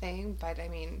everything, but I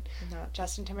mean, Not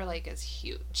Justin Timberlake is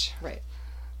huge. right.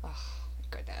 Oh my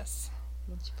goodness.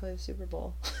 Once you play the Super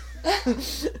Bowl.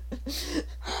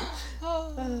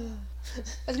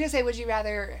 I was gonna say, would you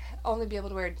rather only be able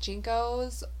to wear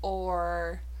JNCOs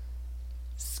or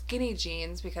skinny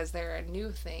jeans because they're a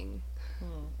new thing?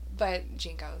 But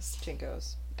JNCOs.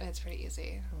 JNCOs. It's pretty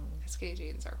easy. Skinny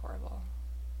jeans are horrible.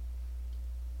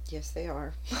 Yes, they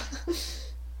are.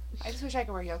 I just wish I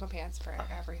could wear yoga pants for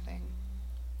everything.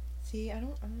 See, I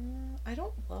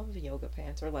don't love yoga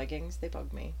pants or leggings. They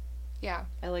bug me. Yeah.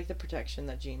 I like the protection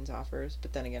that jeans offers,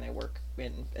 but then again, I work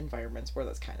in environments where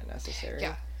that's kind of necessary.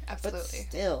 Yeah, But absolutely.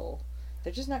 still,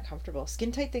 they're just not comfortable.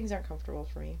 Skin tight things aren't comfortable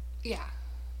for me. Yeah.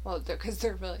 Well, because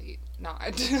they're really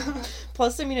not.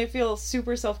 Plus, I mean, I feel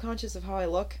super self-conscious of how I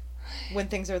look when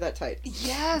things are that tight.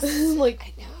 Yes. Like,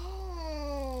 I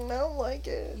know. I don't like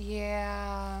it.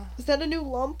 Yeah. Is that a new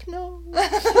lump? No.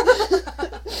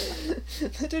 That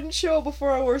didn't show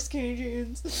before I wore skinny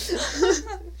jeans.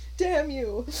 Damn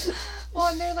you. Well,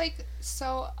 and they're like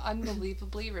so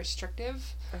unbelievably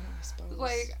restrictive. I suppose.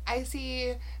 Like, I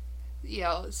see,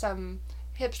 some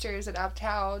hipsters in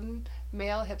Uptown,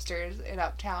 male hipsters in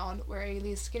Uptown, wearing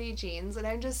these skinny jeans, and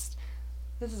I'm just.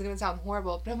 This is gonna sound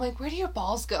horrible, but I'm like, where do your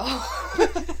balls go?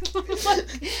 Like, Where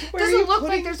are doesn't you look like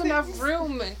putting there's things? enough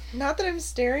room. Not that I'm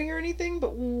staring or anything,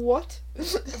 but what?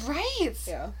 Right.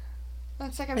 Yeah.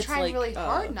 It's like I'm It's trying like, really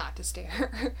hard not to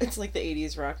stare. It's like the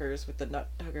 80s rockers with the nut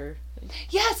hugger.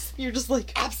 Yes. You're just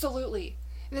like, Absolutely.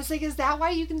 And it's like, is that why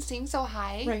you can sing so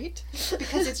high? right?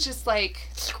 Because it's just like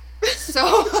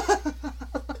so.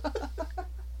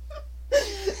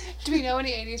 Do we know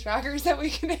any 80s rockers that we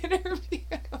can interview?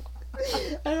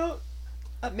 I don't.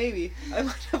 Maybe I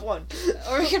might have one.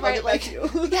 Or we could I'll write get back to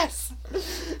you. yes,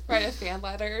 write a fan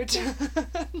letter.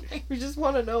 We just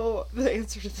want to know the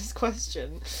answer to this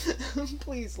question.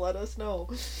 Please let us know.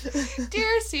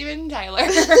 Dear Steven Tyler.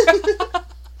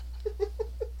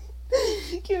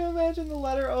 Can you imagine the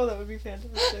letter? Oh, that would be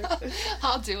fantastic.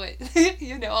 I'll do it.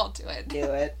 I'll do it. Do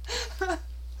it.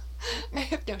 I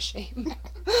have no shame.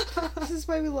 This is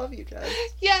why we love you, Jess.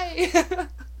 Yay!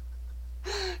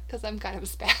 Because I'm kind of a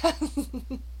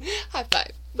spaz. High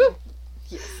five. Woo!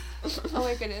 Yes. Oh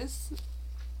my goodness.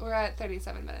 We're at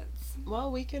 37 minutes.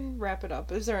 Well, we can wrap it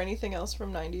up. Is there anything else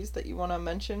from 90s that you want to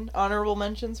mention? Honorable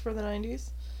mentions for the 90s?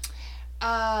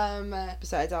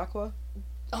 Besides Aqua?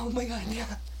 Oh my god, yeah.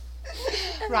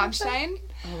 Rammstein.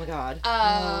 Oh my god.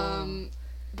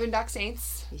 Boondock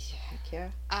Saints. Yeah, heck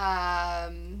yeah.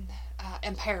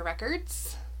 Empire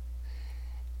Records.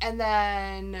 And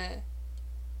then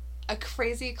a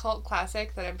crazy cult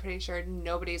classic that I'm pretty sure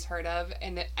nobody's heard of,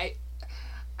 and I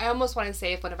almost want to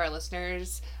say if one of our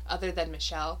listeners, other than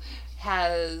Michelle,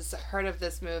 has heard of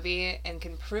this movie and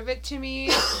can prove it to me,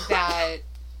 that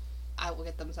I will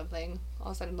get them something.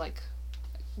 I'll send them like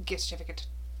a gift certificate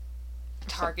to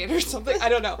Target or something. I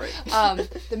don't know. Right.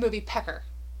 The movie Pecker.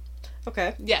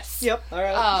 Okay. Yes. Yep. All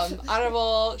right.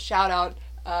 Honorable shout out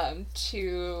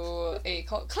to a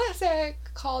cult classic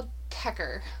called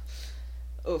Pecker.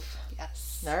 Oof.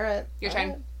 Yes. All right. Your All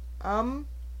turn. right.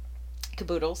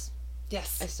 Caboodles.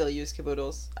 Yes. I still use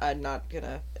caboodles. I'm not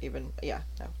gonna even. Yeah.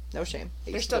 No shame. I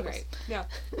They're use still caboodles.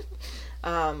 great.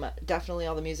 Yeah. Definitely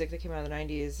all the music that came out of the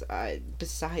 90s.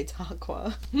 Besides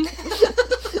Aqua.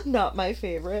 Not my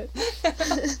favorite.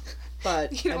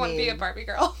 But You don't want to be a Barbie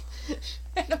girl.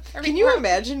 In a Barbie Can you world.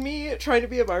 imagine me trying to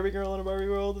be a Barbie girl in a Barbie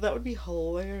world? That would be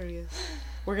hilarious.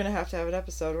 We're gonna have to have an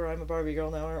episode where I'm a Barbie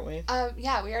girl now, aren't we?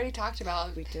 Yeah, we already talked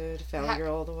about. We did. Valley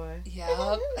Girl all the way.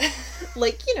 Yep.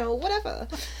 Like, whatever.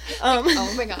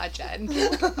 Oh my god, Jen.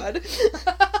 Oh my god.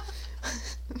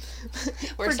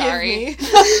 We're Forgive sorry. me.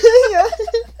 Yeah.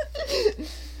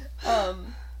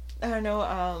 I don't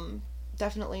know,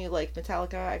 definitely like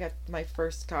Metallica. I got my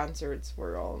first concerts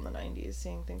were all in the 90s,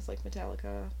 seeing things like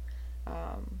Metallica,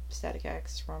 Static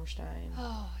X, Rammstein.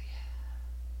 Oh yeah.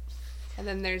 And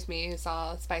then there's me who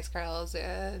saw Spice Girls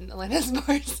and Alanis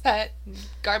Morissette.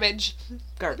 Garbage.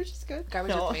 Garbage is good.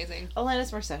 Garbage is amazing.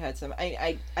 Alanis Morissette had some.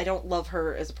 I don't love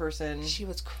her as a person. She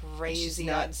was She's crazy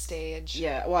nuts. on stage.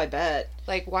 Yeah, well, I bet.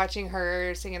 Like watching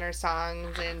her singing her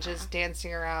songs and just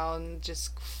dancing around,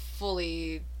 just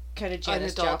fully kind of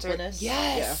Janis adult. Joplin-esque.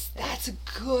 Yes, Yeah. that's a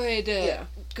good, Yeah.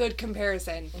 good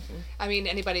comparison. I mean,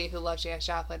 anybody who loves Janis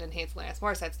Joplin and hates Alanis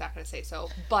Morissette's not going to say so,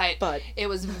 but it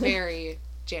was very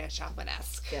Janis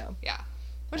Joplin-esque. Yeah.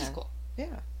 Which is cool.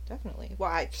 Yeah, definitely.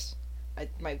 Well,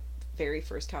 my very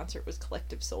first concert was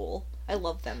Collective Soul. I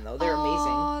love them, though. They're amazing.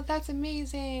 Oh, that's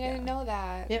amazing. I didn't know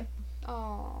that. Yep.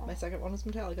 Oh. My second one was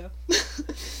Metallica.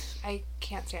 I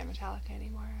can't stand Metallica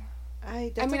anymore.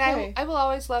 I will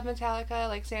always love Metallica.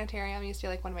 Like, Sanitarium used to be,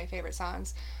 like, one of my favorite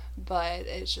songs. But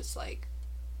it's just, like,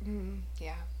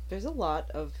 yeah. There's a lot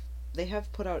of... They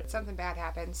have put out... Something bad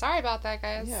happened. Sorry about that,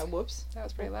 guys. Yeah, whoops. That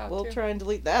was pretty loud, We'll too. try and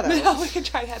delete that out. No, we can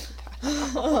try to edit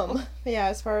that out. Yeah,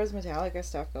 as far as Metallica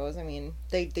stuff goes, I mean,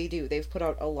 they do. They've put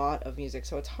out a lot of music,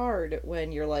 so it's hard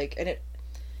when you're like... And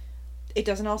it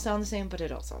doesn't all sound the same, but it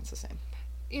all sounds the same.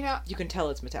 You know... You can tell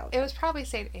it's Metallica. It was probably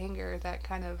Saint Anger that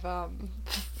kind of,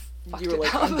 You were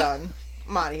like, I'm done.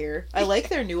 I'm out of here. I like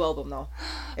their new album, though.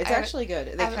 It's actually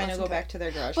good. They kind of go back to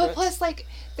their garage roots. Plus, like,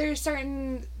 there's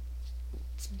certain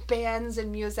bands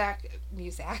and music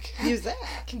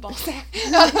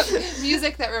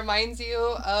that reminds you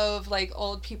of, like,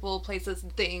 old people, places,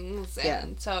 and things.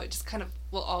 And so it just kind of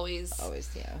will always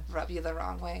rub you the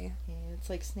wrong way. Yeah, it's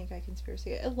like Snake Eye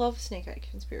Conspiracy. I love Snake Eye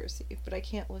Conspiracy, but I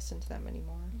can't listen to them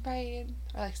anymore. Right.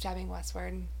 Or like Stabbing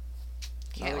Westward.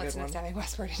 Can't listen to Stabbing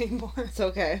Westward anymore. It's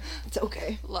okay. It's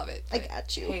okay. Love it. I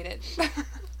got you. Hate it.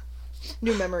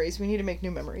 New memories. We need to make new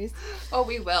memories. Oh,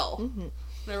 we will. Mm-hmm.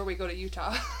 Whenever we go to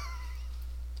Utah.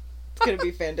 It's going to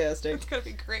be fantastic. It's going to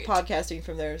be great. Podcasting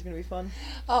from there is going to be fun.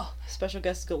 Oh. Special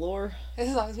guests galore.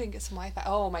 As long as we can get some Wi-Fi.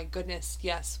 Oh, my goodness.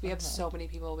 Yes. We have so many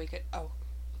people we could... Oh.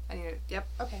 I need to... Yep.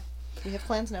 Okay. We have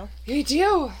plans now. We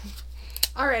do.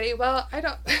 Alrighty. Well, I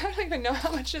don't even know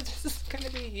how much of this is going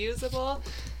to be usable.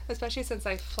 Especially since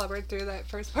I flubbered through that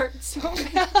first part so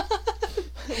bad.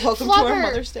 Welcome to our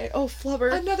Mother's Day. Oh,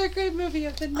 Flubber. Another great movie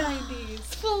of the 90s.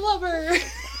 Flubber.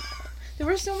 There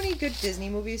were so many good Disney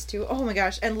movies, too. Oh, my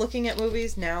gosh. And looking at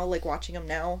movies now, like watching them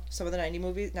now, some of the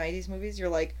 90s movies, you're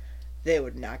like, they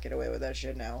would not get away with that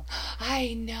shit now.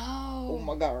 I know. Oh,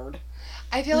 my God.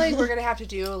 I feel like we're going to have to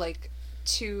do, like,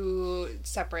 2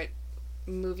 separate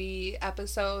movie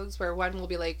episodes where one will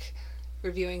be, like,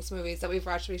 reviewing some movies that we've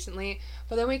watched recently,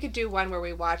 but then we could do one where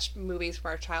we watch movies from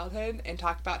our childhood and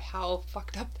talk about how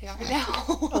fucked up they are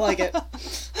now. I like it.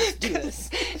 Let's do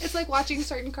this. It's like watching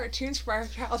certain cartoons from our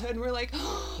childhood and we're like,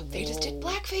 oh, they just did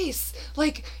blackface.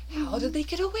 Like, how did they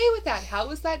get away with that? How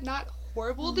was that not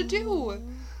horrible to do?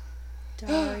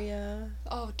 Daria.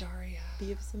 Oh, Daria.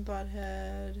 Beavis and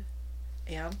Butthead.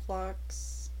 Aeon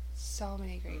Flux. So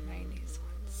many great 90s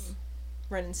ones.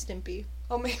 Ren and Stimpy.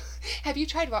 Oh my! Have you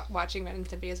tried watching Ren and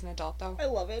Stimpy as an adult though? I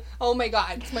love it. Oh my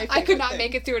God! It's my I could not thing.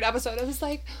 make it through an episode. I was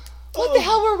like, "What the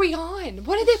hell were we on?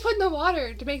 What did they put in the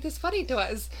water to make this funny to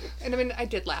us?" And I mean, I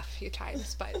did laugh a few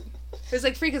times, but it was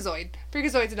like Freakazoid.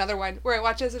 Freakazoid's another one where I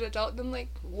watch as an adult and I'm like,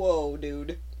 "Whoa,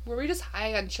 dude! Were we just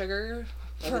high on sugar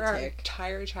for our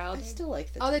entire childhood?" I still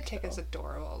like the Tick. Oh, the Tick is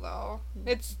adorable though.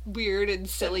 It's weird and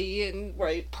silly and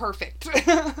perfect.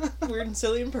 Weird and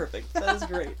silly and perfect. That is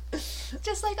great.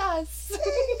 Just like us.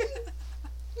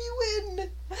 We win!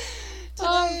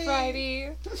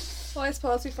 Alrighty. Well, I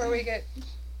suppose before we get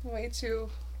way too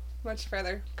much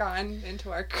further gone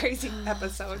into our crazy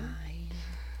episode. Fine.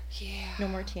 Yeah. No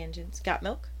more tangents. Got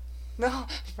milk? No,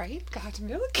 right? Got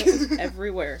milk?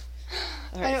 Everywhere.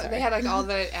 Right, I know, they had like all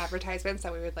the advertisements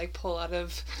that we would like pull out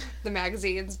of the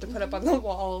magazines to put up on the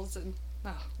walls and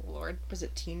oh Lord. Was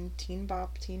it Teen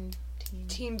Bop? Teen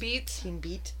Beat? Teen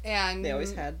Beat. And they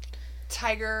always had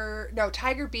Tiger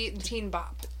Beat and Teen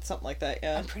Bop. Something like that,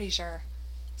 yeah. I'm pretty sure.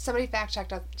 Somebody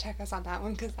check us on that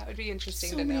one because that would be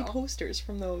interesting to know. So many posters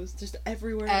from those, just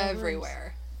everywhere.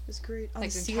 Everywhere. It was great. On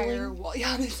like the entire ceiling. wall.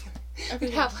 Yeah, on the ceiling.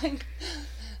 We'd have like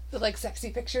the like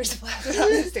sexy pictures plastered on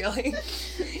the ceiling.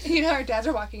 And, you know, our dads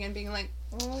are walking in being like,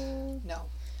 oh, no.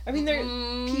 I mean, they're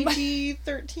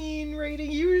PG-13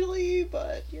 rating usually,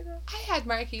 but, you know. I had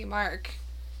Marky Mark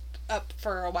up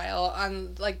for a while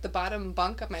on, like, the bottom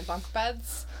bunk of my bunk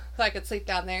beds. So I could sleep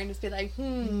down there and just be like,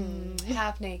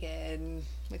 half naked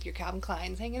with your Calvin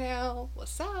Kleins hanging out.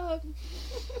 What's up?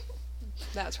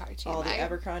 That was probably TMI. All the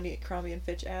Abercrombie and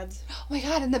Fitch ads. Oh my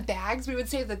God, and the bags. We would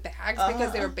save the bags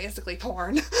because they were basically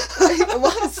porn. It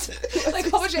was. Like a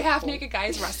whole bunch of half-naked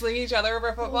guys wrestling each other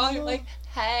over football. You're like,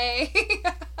 hey.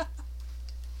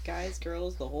 Guys,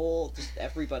 girls, the whole, just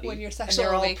everybody. When your sexual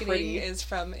awakening is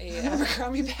from a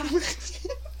Abercrombie bag.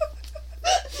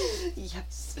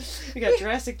 Yes. We got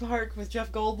Jurassic Park with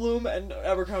Jeff Goldblum and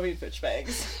Abercrombie and Fitch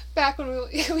bags. Back when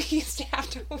we used to have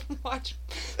to watch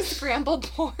scrambled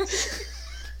porn.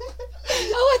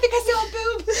 Oh, I think I saw a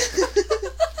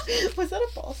boob. Was that a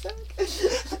ball sack?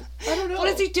 I don't know. What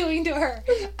is he doing to her?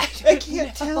 I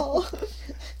can't tell.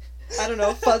 I don't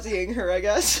know, fuzzying her, I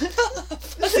guess.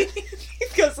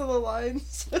 Because of the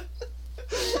lines.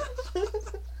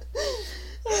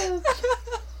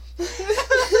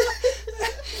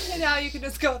 And now you can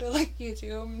just go to like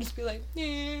YouTube and just be like, yeah.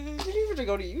 You don't even have to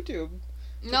go to YouTube.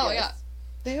 No, yeah.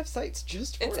 They have sites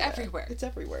just for It's that. everywhere. It's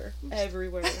everywhere.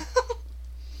 Everywhere.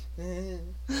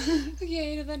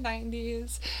 Yay to the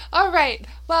 90s. All right.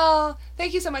 Well,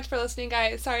 thank you so much for listening,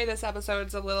 guys. Sorry this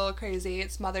episode's a little crazy.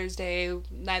 It's Mother's Day.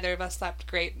 Neither of us slept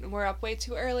great. We're up way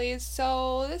too early,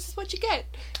 so this is what you get.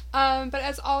 But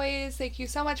as always, thank you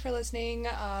so much for listening.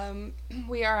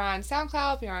 We are on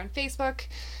SoundCloud. We are on Facebook,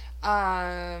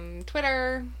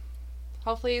 Twitter.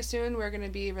 Hopefully soon we're going to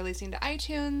be releasing to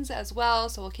iTunes as well,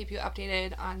 so we'll keep you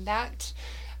updated on that.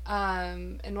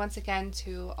 And once again,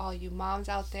 to all you moms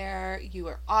out there, you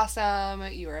are awesome.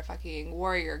 You are a fucking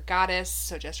warrior goddess.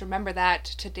 So just remember that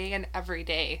today and every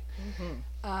day.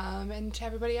 Mm-hmm. And to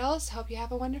everybody else, hope you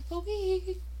have a wonderful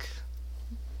week.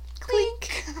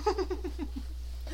 Clink.